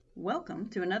Welcome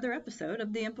to another episode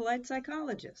of The Impolite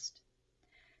Psychologist.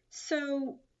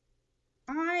 So,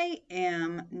 I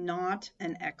am not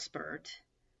an expert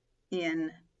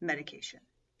in medication.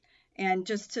 And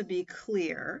just to be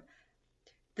clear,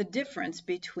 the difference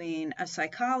between a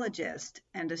psychologist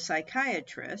and a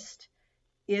psychiatrist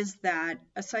is that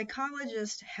a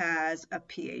psychologist has a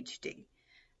PhD.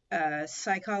 A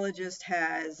psychologist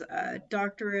has a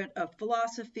doctorate of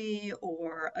philosophy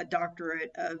or a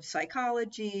doctorate of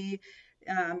psychology.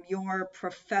 Your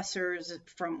professors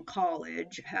from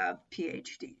college have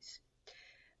PhDs.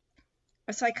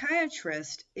 A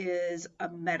psychiatrist is a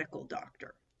medical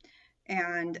doctor,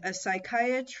 and a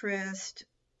psychiatrist,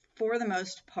 for the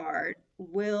most part,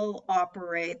 will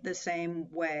operate the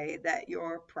same way that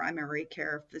your primary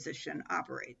care physician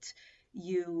operates.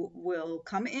 You will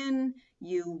come in,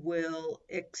 you will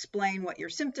explain what your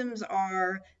symptoms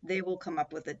are, they will come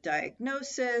up with a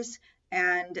diagnosis,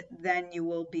 and then you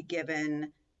will be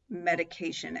given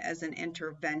medication as an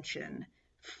intervention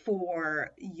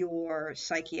for your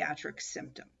psychiatric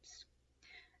symptoms.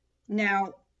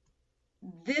 Now,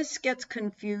 this gets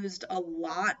confused a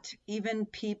lot. Even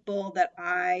people that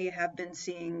I have been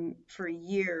seeing for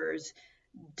years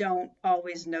don't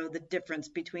always know the difference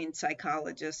between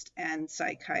psychologists and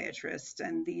psychiatrists,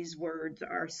 and these words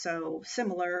are so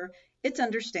similar, it's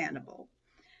understandable.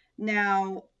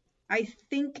 Now, I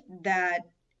think that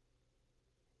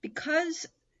because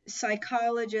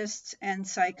psychologists and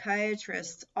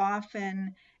psychiatrists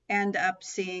often end up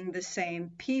seeing the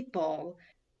same people,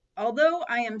 although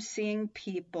I am seeing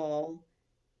people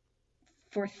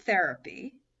for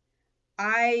therapy,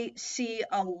 I see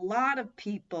a lot of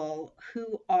people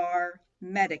who are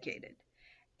medicated,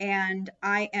 and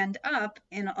I end up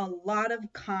in a lot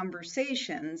of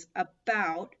conversations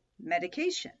about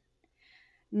medication.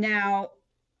 Now,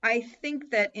 I think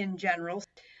that in general,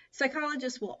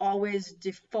 psychologists will always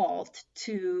default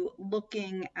to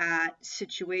looking at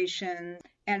situations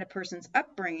and a person's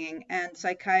upbringing, and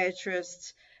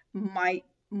psychiatrists might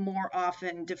more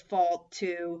often default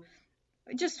to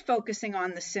just focusing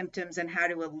on the symptoms and how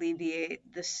to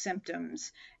alleviate the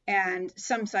symptoms. And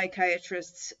some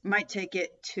psychiatrists might take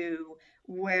it to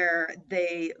where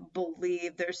they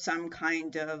believe there's some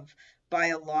kind of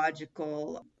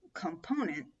biological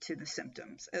component to the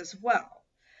symptoms as well.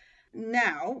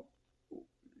 Now,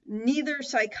 neither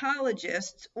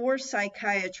psychologists or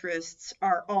psychiatrists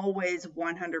are always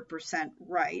 100%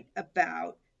 right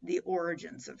about the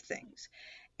origins of things.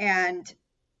 And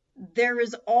there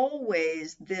is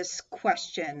always this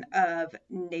question of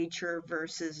nature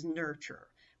versus nurture.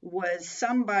 Was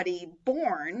somebody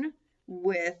born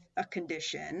with a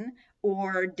condition,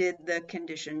 or did the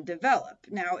condition develop?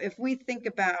 Now, if we think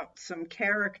about some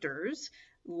characters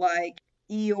like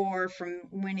Eeyore from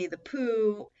Winnie the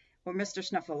Pooh or Mr.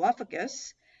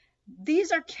 Snuffleupagus,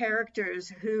 these are characters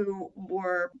who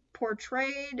were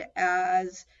portrayed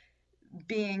as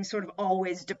being sort of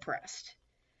always depressed.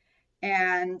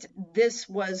 And this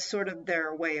was sort of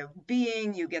their way of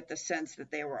being. You get the sense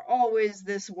that they were always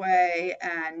this way.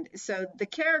 And so the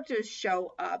characters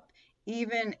show up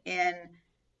even in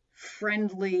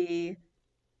friendly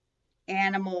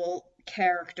animal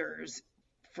characters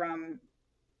from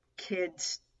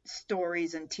kids'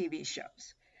 stories and TV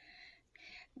shows.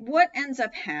 What ends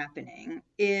up happening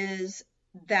is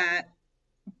that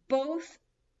both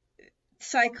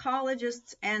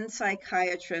psychologists and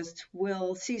psychiatrists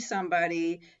will see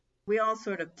somebody, we all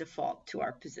sort of default to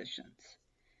our positions.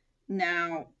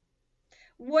 Now,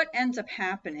 what ends up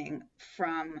happening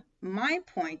from my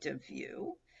point of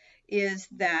view is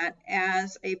that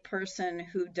as a person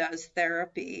who does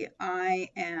therapy, I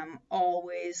am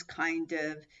always kind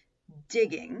of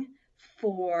digging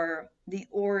for the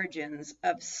origins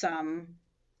of some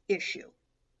issue,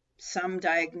 some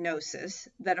diagnosis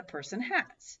that a person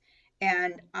has.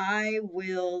 And I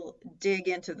will dig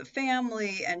into the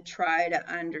family and try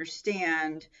to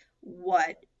understand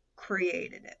what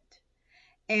created it.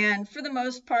 And for the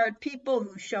most part, people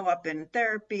who show up in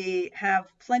therapy have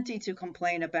plenty to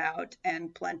complain about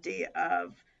and plenty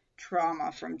of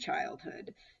trauma from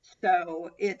childhood.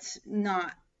 So it's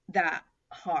not that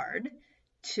hard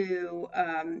to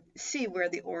see where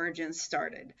the origins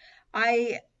started.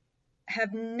 I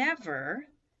have never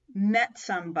met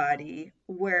somebody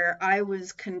where I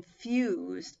was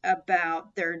confused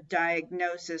about their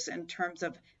diagnosis in terms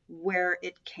of where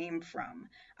it came from.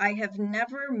 I have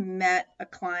never met a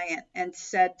client and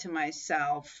said to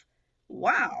myself,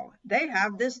 wow, they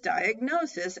have this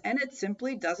diagnosis and it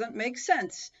simply doesn't make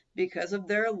sense because of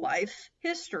their life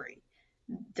history.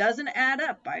 Doesn't add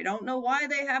up. I don't know why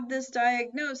they have this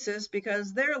diagnosis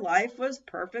because their life was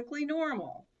perfectly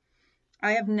normal.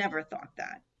 I have never thought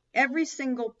that. Every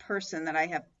single person that I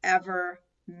have ever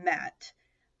met,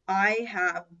 I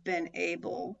have been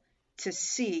able to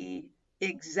see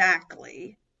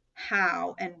exactly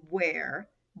how and where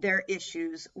their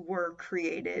issues were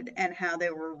created and how they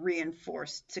were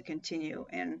reinforced to continue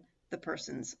in the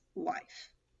person's life.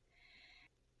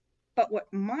 But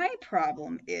what my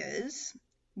problem is,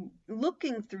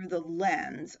 looking through the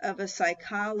lens of a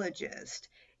psychologist,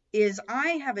 is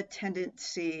I have a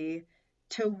tendency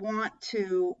to want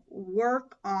to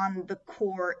work on the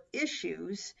core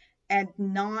issues and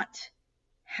not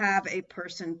have a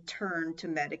person turn to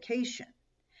medication.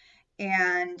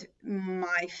 And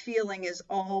my feeling is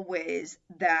always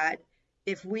that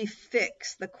if we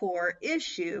fix the core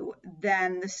issue,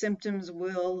 then the symptoms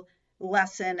will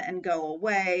lessen and go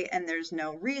away, and there's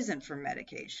no reason for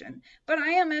medication. But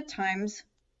I am at times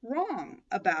wrong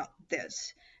about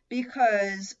this,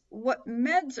 because what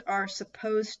meds are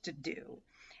supposed to do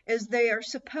is they are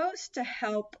supposed to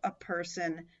help a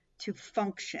person to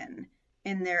function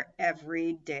in their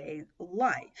everyday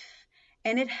life.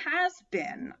 And it has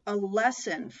been a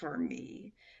lesson for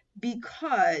me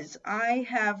because I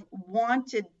have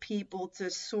wanted people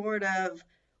to sort of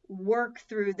work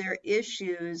through their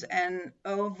issues and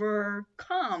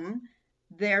overcome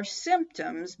their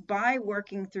symptoms by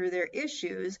working through their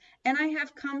issues. And I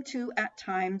have come to, at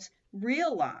times,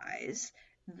 realize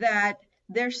that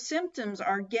their symptoms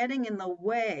are getting in the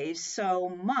way so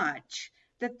much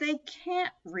that they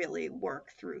can't really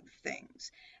work through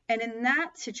things. And in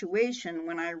that situation,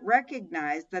 when I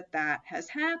recognize that that has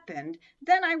happened,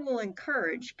 then I will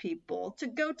encourage people to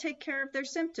go take care of their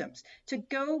symptoms, to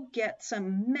go get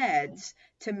some meds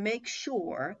to make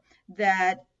sure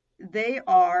that they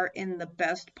are in the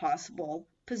best possible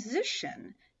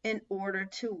position in order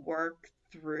to work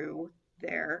through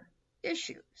their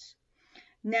issues.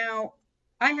 Now,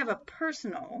 I have a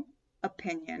personal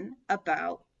opinion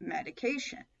about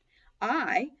medication.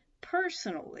 I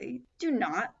personally do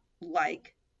not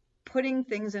like putting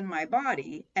things in my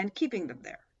body and keeping them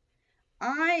there.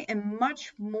 I am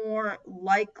much more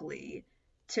likely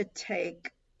to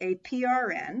take a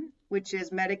PRN, which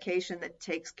is medication that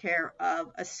takes care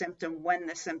of a symptom when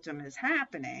the symptom is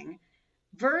happening,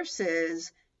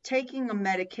 versus taking a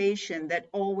medication that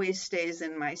always stays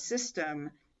in my system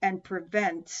and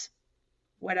prevents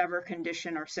whatever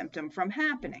condition or symptom from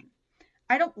happening.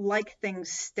 I don't like things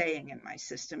staying in my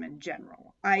system in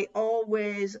general. I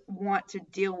always want to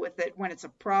deal with it when it's a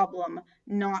problem,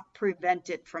 not prevent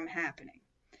it from happening.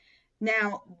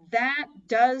 Now, that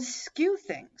does skew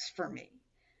things for me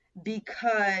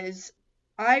because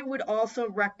I would also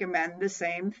recommend the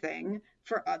same thing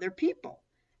for other people,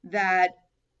 that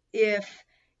if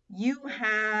you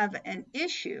have an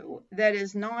issue that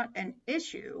is not an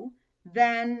issue,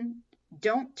 then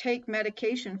don't take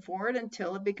medication for it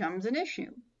until it becomes an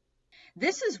issue.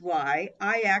 This is why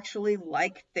I actually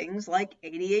like things like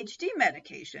ADHD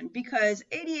medication, because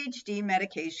ADHD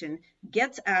medication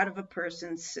gets out of a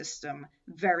person's system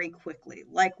very quickly,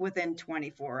 like within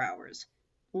 24 hours,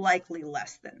 likely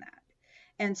less than that.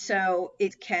 And so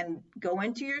it can go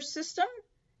into your system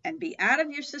and be out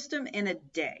of your system in a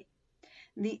day.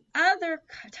 The other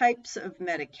types of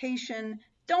medication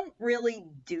don't really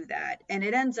do that, and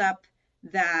it ends up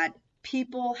that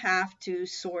people have to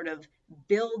sort of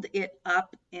build it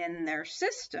up in their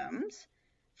systems.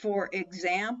 For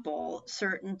example,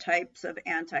 certain types of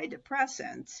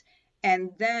antidepressants.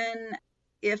 And then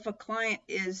if a client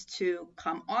is to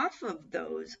come off of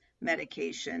those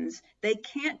medications, they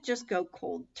can't just go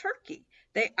cold turkey.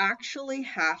 They actually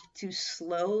have to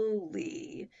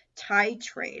slowly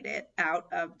titrate it out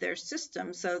of their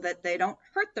system so that they don't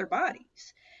hurt their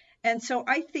bodies. And so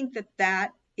I think that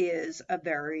that is a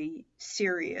very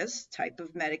serious type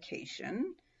of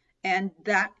medication, and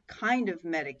that kind of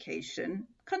medication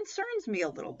concerns me a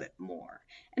little bit more.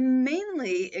 And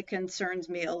mainly it concerns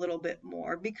me a little bit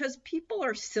more because people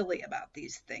are silly about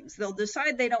these things. They'll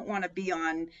decide they don't want to be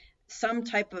on some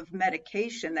type of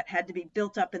medication that had to be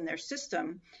built up in their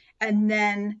system and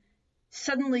then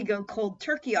suddenly go cold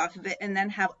turkey off of it and then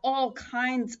have all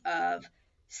kinds of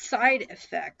side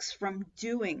effects from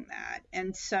doing that.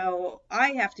 And so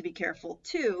I have to be careful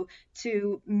too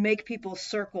to make people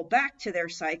circle back to their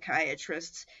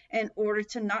psychiatrists in order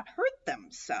to not hurt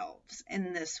themselves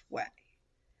in this way.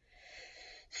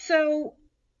 So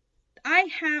I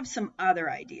have some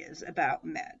other ideas about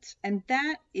meds, and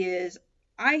that is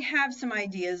I have some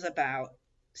ideas about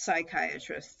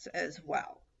psychiatrists as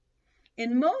well.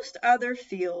 In most other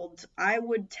fields, I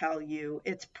would tell you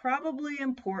it's probably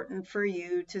important for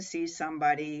you to see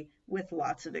somebody with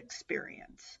lots of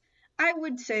experience. I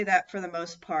would say that for the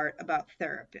most part about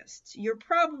therapists. You're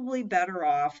probably better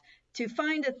off to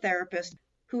find a therapist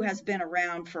who has been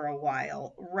around for a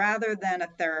while rather than a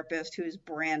therapist who's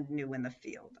brand new in the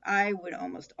field. I would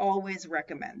almost always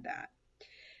recommend that.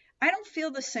 I don't feel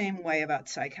the same way about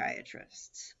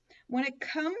psychiatrists. When it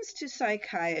comes to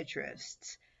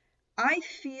psychiatrists, I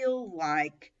feel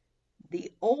like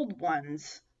the old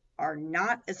ones are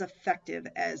not as effective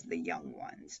as the young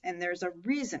ones, and there's a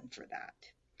reason for that.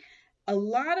 A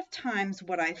lot of times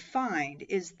what I find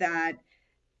is that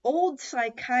old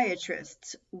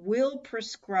psychiatrists will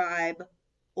prescribe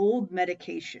old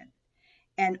medication,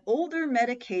 and older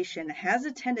medication has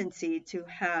a tendency to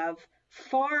have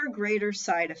far greater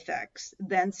side effects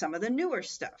than some of the newer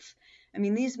stuff. I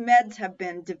mean, these meds have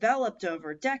been developed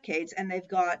over decades, and they've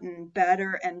gotten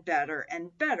better and better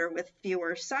and better with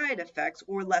fewer side effects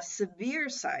or less severe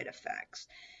side effects.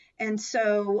 And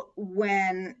so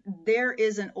when there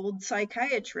is an old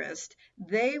psychiatrist,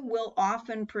 they will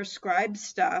often prescribe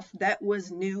stuff that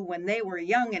was new when they were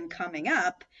young and coming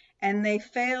up, and they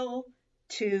fail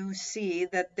to see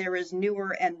that there is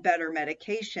newer and better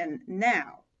medication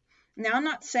now. Now, I'm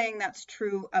not saying that's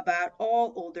true about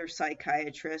all older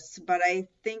psychiatrists, but I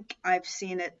think I've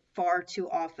seen it far too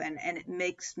often, and it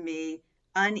makes me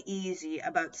uneasy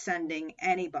about sending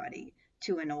anybody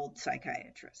to an old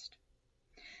psychiatrist.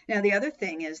 Now, the other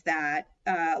thing is that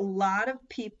a lot of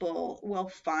people will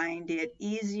find it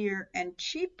easier and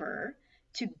cheaper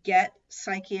to get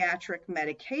psychiatric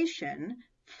medication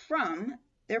from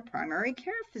their primary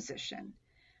care physician.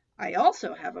 I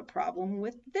also have a problem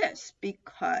with this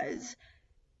because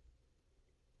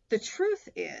the truth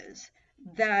is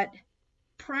that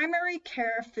primary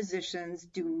care physicians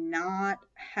do not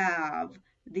have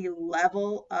the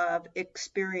level of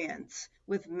experience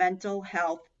with mental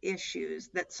health issues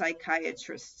that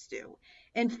psychiatrists do.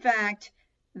 In fact,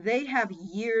 they have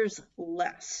years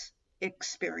less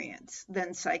experience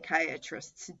than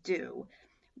psychiatrists do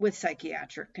with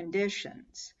psychiatric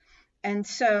conditions. And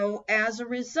so as a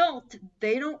result,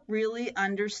 they don't really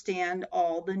understand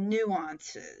all the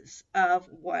nuances of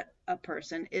what a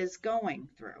person is going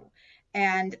through,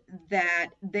 and that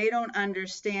they don't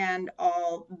understand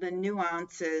all the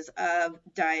nuances of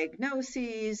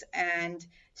diagnoses and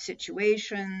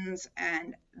situations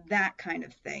and that kind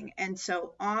of thing. And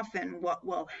so often what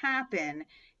will happen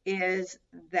is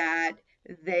that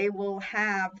they will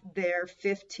have their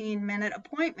 15-minute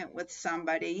appointment with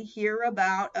somebody, hear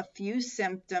about a few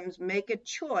symptoms, make a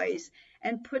choice,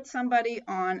 and put somebody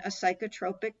on a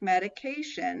psychotropic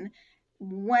medication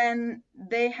when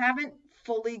they haven't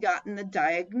fully gotten the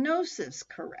diagnosis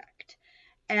correct.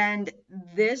 And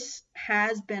this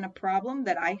has been a problem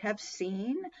that I have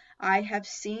seen. I have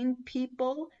seen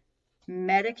people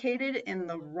medicated in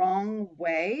the wrong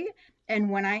way. And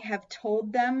when I have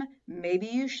told them, maybe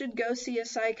you should go see a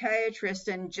psychiatrist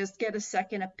and just get a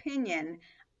second opinion,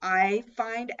 I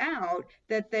find out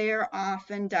that they are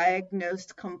often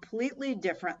diagnosed completely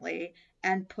differently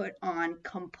and put on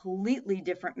completely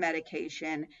different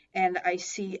medication. And I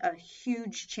see a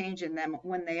huge change in them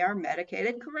when they are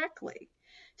medicated correctly.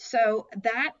 So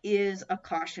that is a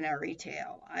cautionary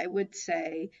tale. I would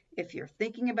say if you're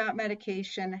thinking about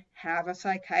medication, have a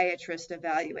psychiatrist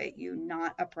evaluate you,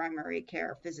 not a primary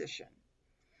care physician.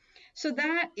 So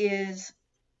that is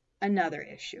another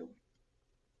issue.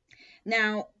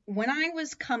 Now, when I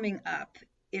was coming up,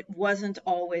 it wasn't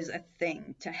always a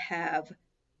thing to have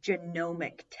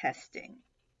genomic testing.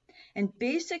 And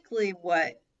basically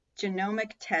what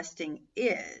genomic testing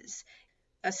is,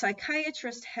 a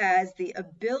psychiatrist has the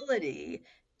ability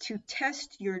to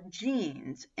test your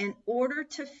genes in order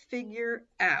to figure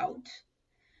out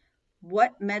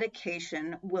what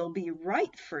medication will be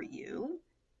right for you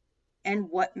and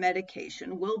what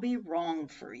medication will be wrong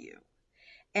for you.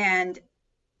 And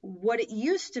what it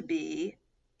used to be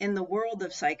in the world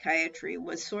of psychiatry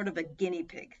was sort of a guinea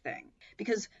pig thing,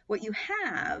 because what you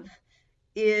have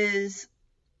is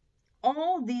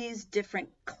all these different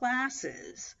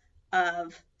classes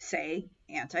of, say,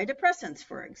 antidepressants,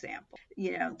 for example.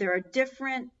 There are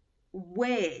different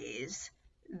ways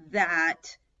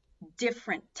that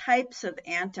different types of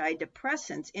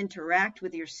antidepressants interact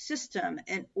with your system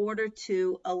in order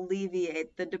to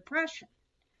alleviate the depression.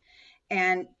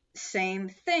 And same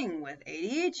thing with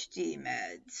ADHD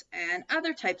meds and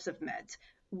other types of meds,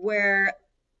 where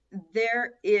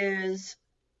there is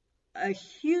a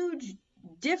huge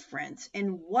difference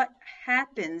in what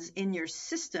happens in your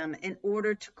system in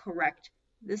order to correct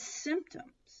the symptoms.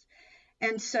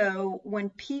 And so when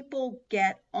people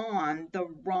get on the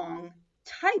wrong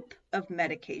type of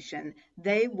medication,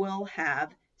 they will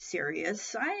have serious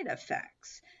side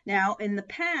effects. Now, in the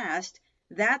past,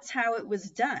 that's how it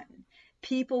was done.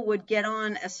 People would get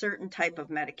on a certain type of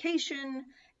medication.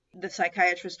 The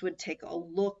psychiatrist would take a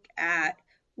look at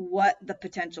what the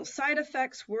potential side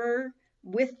effects were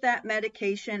with that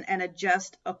medication and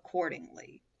adjust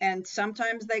accordingly. And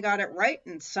sometimes they got it right,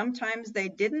 and sometimes they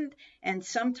didn't. And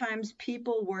sometimes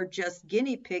people were just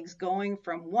guinea pigs going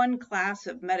from one class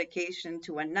of medication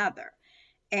to another.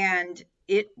 And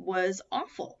it was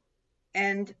awful.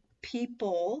 And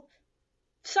people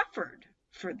suffered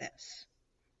for this.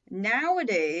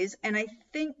 Nowadays, and I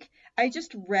think I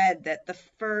just read that the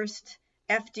first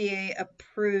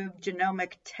FDA-approved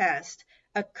genomic test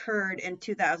occurred in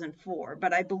 2004,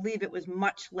 but I believe it was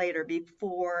much later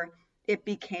before it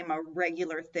became a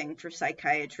regular thing for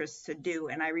psychiatrists to do.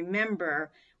 And I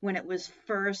remember when it was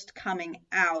first coming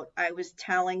out, I was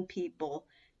telling people,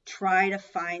 try to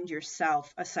find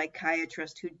yourself a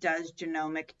psychiatrist who does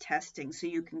genomic testing so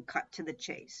you can cut to the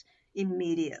chase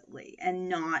immediately and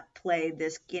not play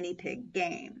this guinea pig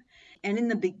game. And in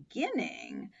the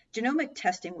beginning, genomic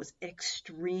testing was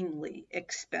extremely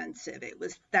expensive. It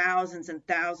was thousands and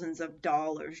thousands of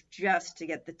dollars just to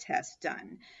get the test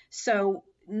done. So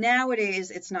nowadays,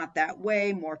 it's not that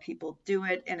way. More people do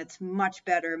it, and it's much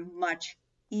better, much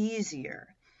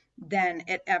easier than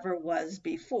it ever was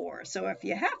before. So if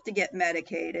you have to get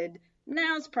medicated,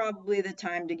 now's probably the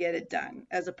time to get it done,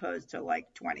 as opposed to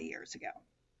like 20 years ago.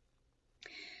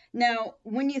 Now,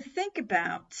 when you think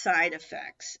about side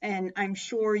effects, and I'm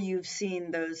sure you've seen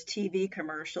those TV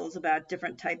commercials about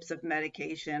different types of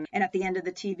medication, and at the end of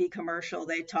the TV commercial,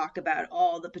 they talk about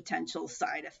all the potential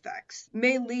side effects.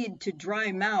 May lead to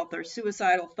dry mouth or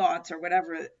suicidal thoughts or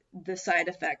whatever the side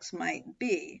effects might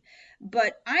be.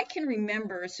 But I can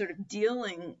remember sort of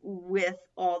dealing with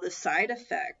all the side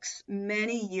effects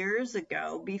many years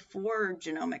ago before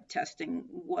genomic testing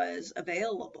was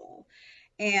available.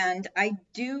 And I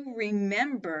do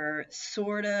remember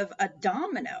sort of a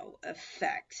domino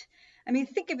effect. I mean,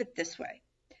 think of it this way.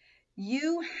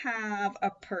 You have a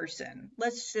person,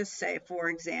 let's just say, for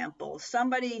example,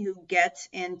 somebody who gets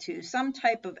into some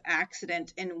type of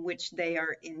accident in which they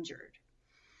are injured.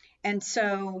 And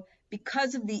so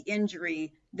because of the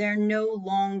injury, they're no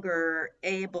longer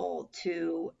able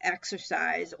to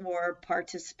exercise or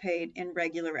participate in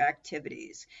regular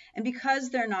activities. And because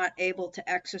they're not able to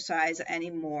exercise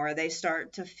anymore, they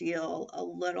start to feel a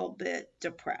little bit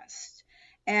depressed.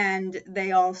 And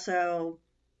they also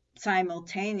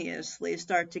simultaneously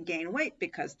start to gain weight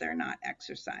because they're not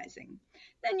exercising.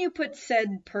 Then you put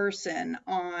said person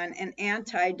on an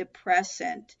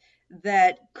antidepressant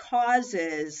that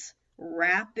causes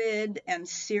rapid and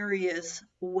serious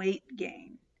weight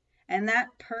gain. And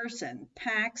that person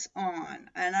packs on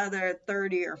another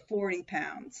 30 or 40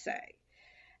 pounds, say.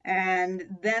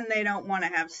 And then they don't want to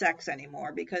have sex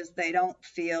anymore because they don't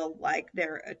feel like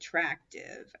they're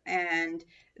attractive. And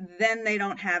then they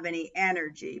don't have any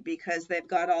energy because they've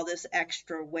got all this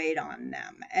extra weight on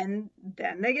them. And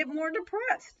then they get more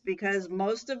depressed because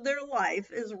most of their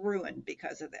life is ruined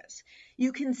because of this.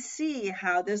 You can see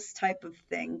how this type of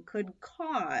thing could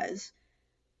cause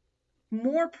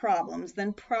more problems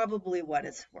than probably what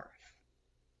it's worth.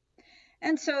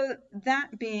 And so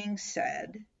that being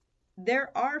said,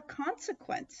 there are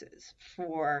consequences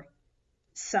for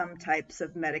some types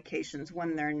of medications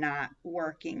when they're not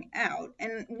working out.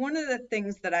 And one of the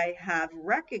things that I have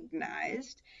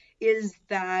recognized is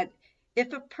that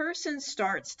if a person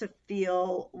starts to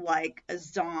feel like a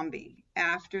zombie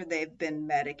after they've been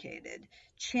medicated,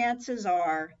 chances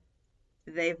are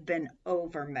they've been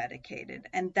over-medicated.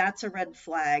 And that's a red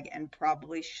flag and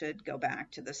probably should go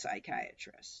back to the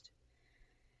psychiatrist.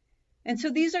 And so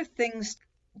these are things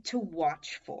to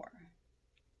watch for.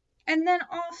 And then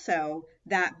also,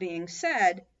 that being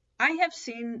said, I have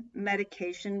seen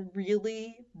medication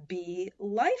really be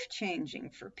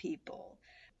life-changing for people.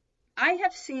 I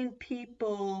have seen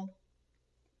people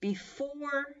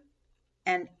before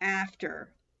and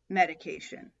after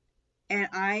medication, and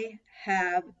I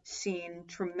have seen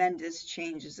tremendous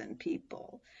changes in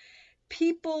people.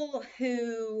 People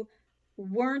who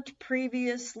weren't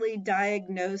previously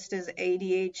diagnosed as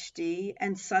ADHD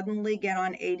and suddenly get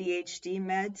on ADHD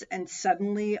meds and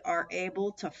suddenly are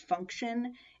able to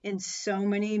function in so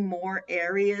many more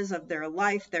areas of their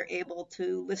life. They're able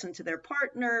to listen to their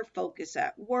partner, focus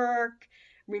at work,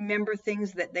 remember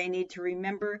things that they need to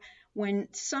remember. When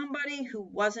somebody who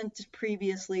wasn't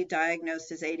previously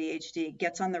diagnosed as ADHD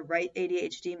gets on the right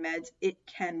ADHD meds, it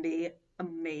can be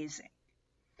amazing.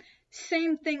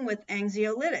 Same thing with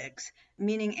anxiolytics,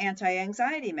 meaning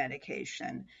anti-anxiety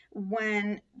medication.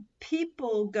 When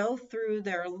people go through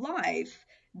their life,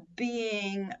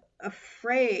 being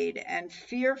afraid and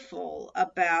fearful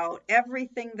about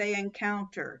everything they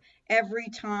encounter every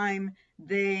time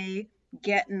they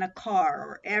get in a car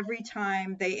or every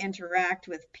time they interact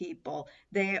with people.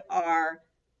 They are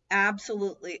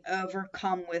absolutely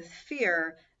overcome with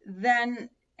fear. Then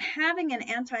having an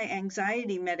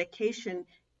anti-anxiety medication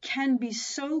can be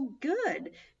so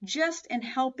good just in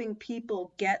helping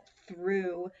people get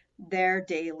through their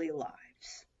daily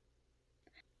lives.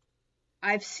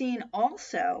 I've seen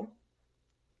also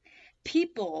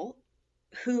people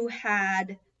who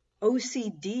had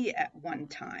OCD at one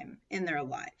time in their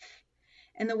life.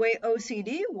 And the way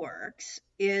OCD works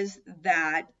is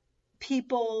that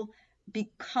people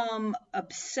become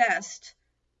obsessed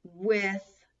with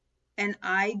an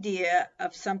idea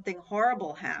of something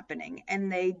horrible happening,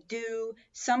 and they do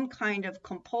some kind of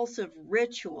compulsive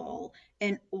ritual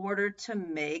in order to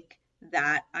make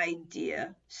that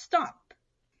idea stop.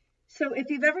 So if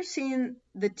you've ever seen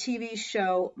the TV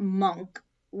show Monk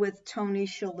with Tony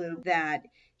Shalhoub, that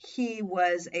he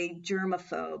was a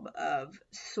germaphobe of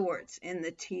sorts in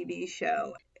the TV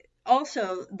show.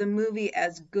 Also, the movie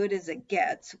As Good as It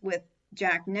Gets with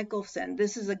Jack Nicholson.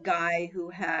 This is a guy who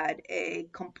had a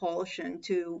compulsion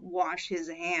to wash his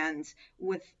hands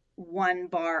with one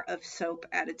bar of soap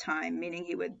at a time, meaning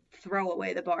he would throw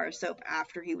away the bar of soap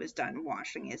after he was done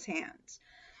washing his hands.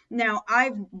 Now,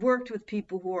 I've worked with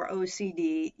people who are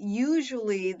OCD.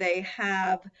 Usually they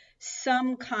have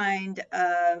some kind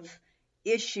of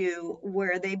issue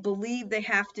where they believe they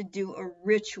have to do a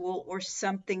ritual or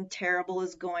something terrible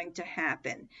is going to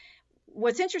happen.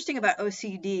 What's interesting about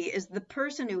OCD is the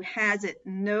person who has it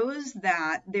knows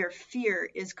that their fear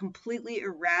is completely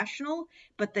irrational,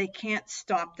 but they can't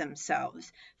stop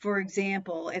themselves. For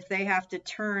example, if they have to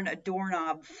turn a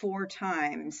doorknob 4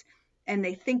 times, and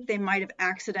they think they might have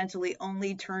accidentally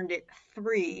only turned it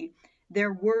 3,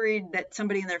 they're worried that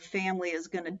somebody in their family is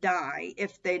going to die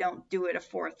if they don't do it a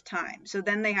 4th time. So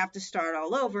then they have to start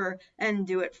all over and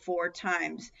do it 4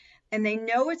 times. And they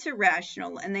know it's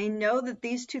irrational, and they know that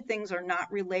these two things are not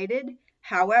related.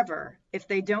 However, if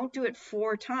they don't do it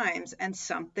 4 times and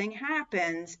something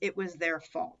happens, it was their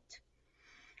fault.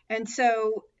 And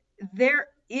so there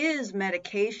is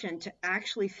medication to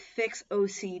actually fix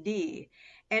OCD.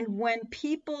 And when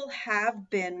people have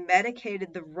been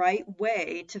medicated the right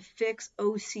way to fix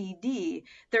OCD,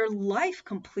 their life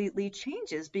completely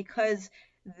changes because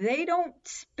they don't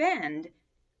spend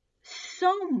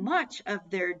so much of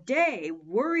their day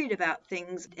worried about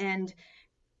things and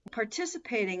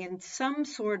participating in some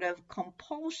sort of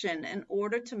compulsion in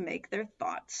order to make their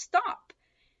thoughts stop.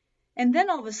 And then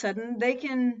all of a sudden they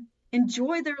can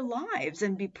enjoy their lives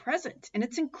and be present. And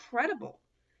it's incredible.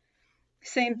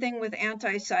 Same thing with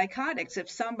antipsychotics. If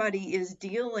somebody is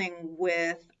dealing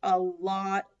with a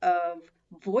lot of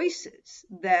voices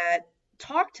that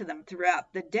talk to them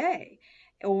throughout the day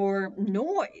or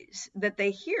noise that they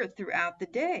hear throughout the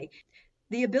day,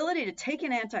 the ability to take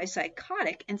an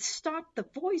antipsychotic and stop the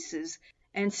voices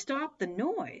and stop the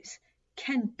noise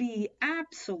can be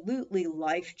absolutely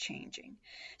life-changing.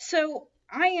 So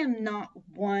I am not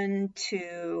one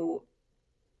to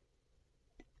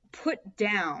put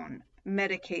down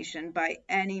medication by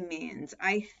any means.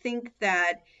 I think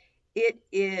that it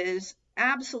is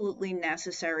absolutely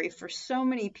necessary for so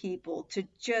many people to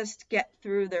just get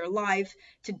through their life,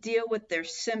 to deal with their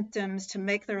symptoms, to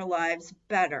make their lives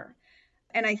better.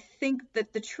 And I think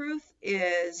that the truth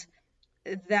is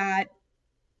that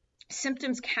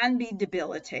symptoms can be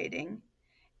debilitating,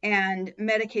 and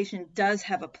medication does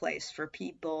have a place for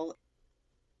people.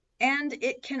 And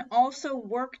it can also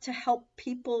work to help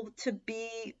people to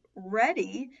be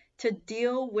ready to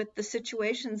deal with the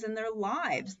situations in their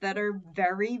lives that are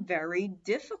very, very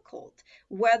difficult.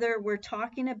 Whether we're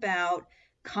talking about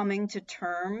coming to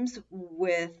terms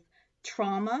with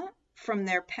trauma from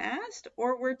their past,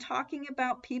 or we're talking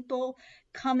about people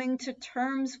coming to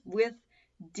terms with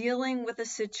dealing with a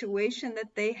situation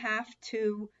that they have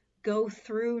to go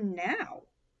through now.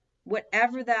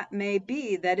 Whatever that may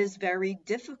be, that is very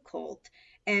difficult,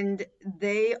 and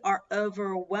they are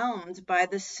overwhelmed by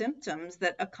the symptoms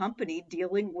that accompany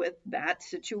dealing with that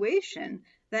situation,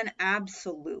 then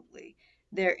absolutely,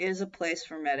 there is a place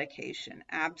for medication.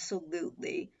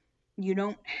 Absolutely. You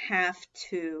don't have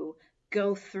to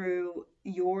go through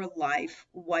your life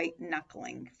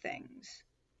white-knuckling things.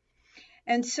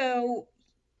 And so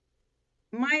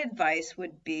my advice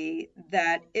would be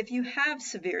that if you have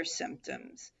severe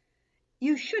symptoms,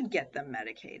 you should get them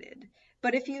medicated.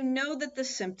 But if you know that the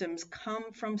symptoms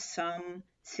come from some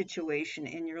situation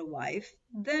in your life,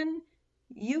 then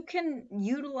you can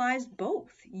utilize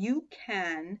both. You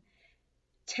can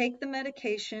take the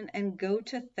medication and go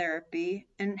to therapy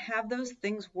and have those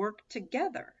things work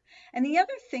together. And the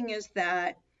other thing is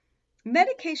that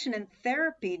medication and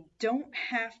therapy don't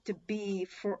have to be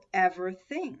forever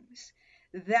things.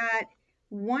 That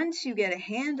once you get a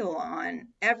handle on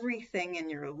everything in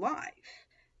your life,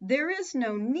 there is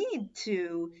no need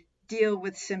to deal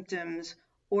with symptoms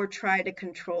or try to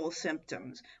control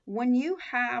symptoms. When you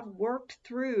have worked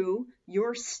through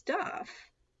your stuff,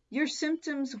 your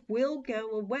symptoms will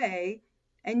go away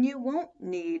and you won't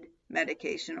need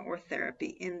medication or therapy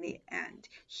in the end.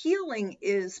 Healing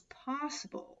is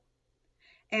possible.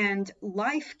 And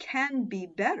life can be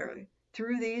better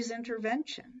through these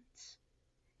interventions.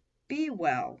 Be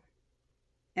well,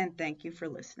 and thank you for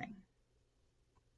listening.